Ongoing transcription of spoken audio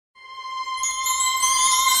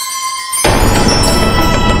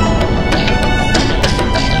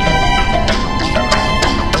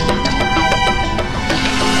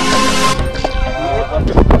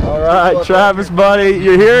right, Travis, buddy,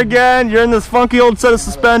 you're here again. You're in this funky old set of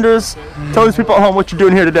suspenders. Tell these people at home what you're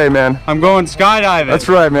doing here today, man. I'm going skydiving. That's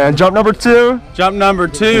right, man. Jump number 2. Jump number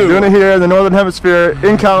 2. You're doing it here in the Northern Hemisphere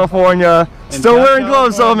in California. Still wearing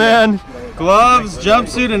gloves, though, man. Gloves,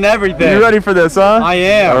 jumpsuit, and everything. You ready for this, huh? I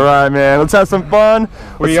am. All right, man. Let's have some fun.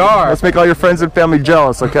 Let's make all your friends and family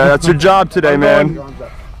jealous, okay? That's your job today, man.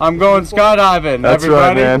 I'm going skydiving, That's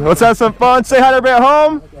everybody. right, man. Let's have some fun. Say hi to everybody at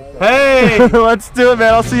home. Hey! Let's do it,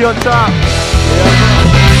 man. I'll see you on top.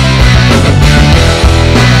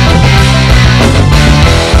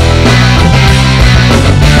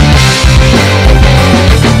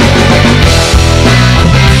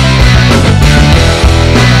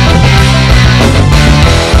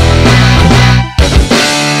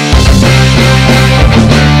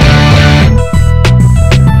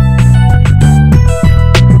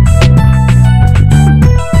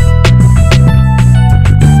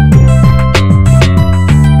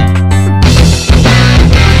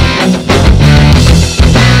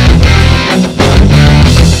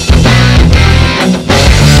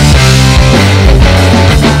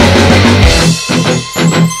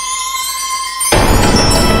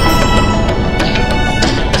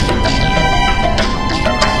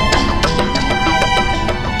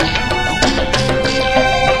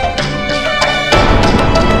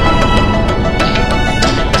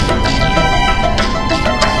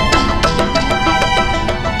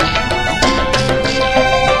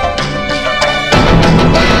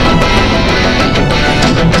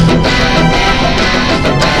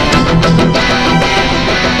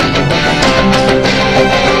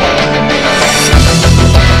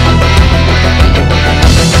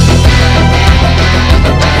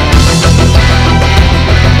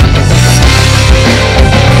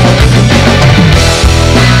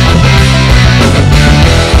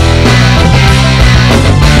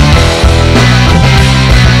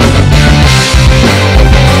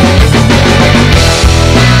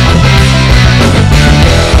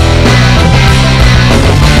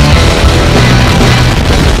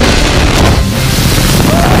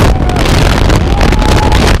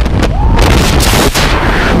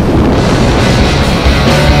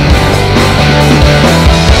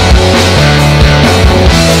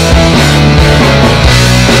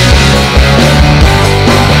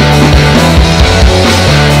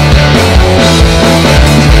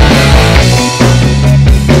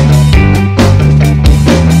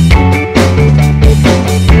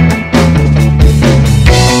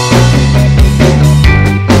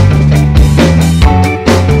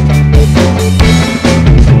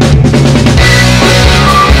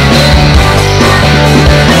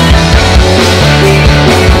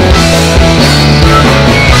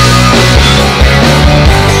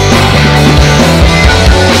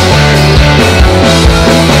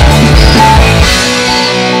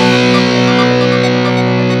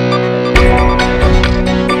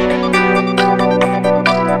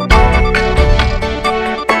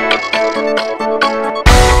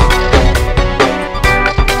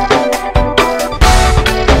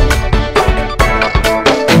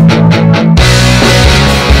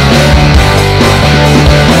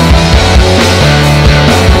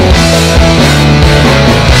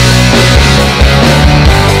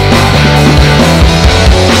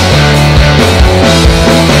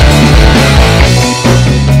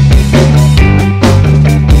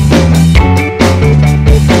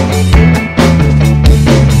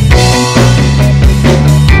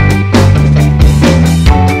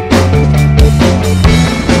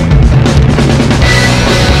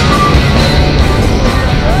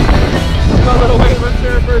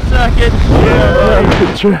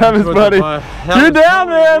 Travis, buddy. You're down,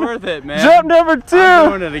 man. Worth it, man. Jump number 2.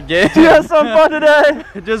 I'm doing it again. You have some fun today.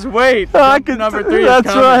 Just wait. Number 3 That's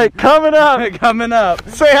is coming. right. Coming up. Coming up.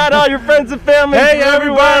 Say hi to all your friends and family. Hey,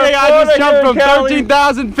 everybody. I just jumped from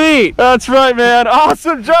 13,000 feet. That's right, man.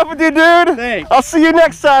 Awesome jump with you, dude. Thanks. I'll see you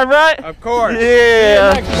next time, right? Of course.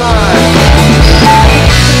 Yeah. See you next time.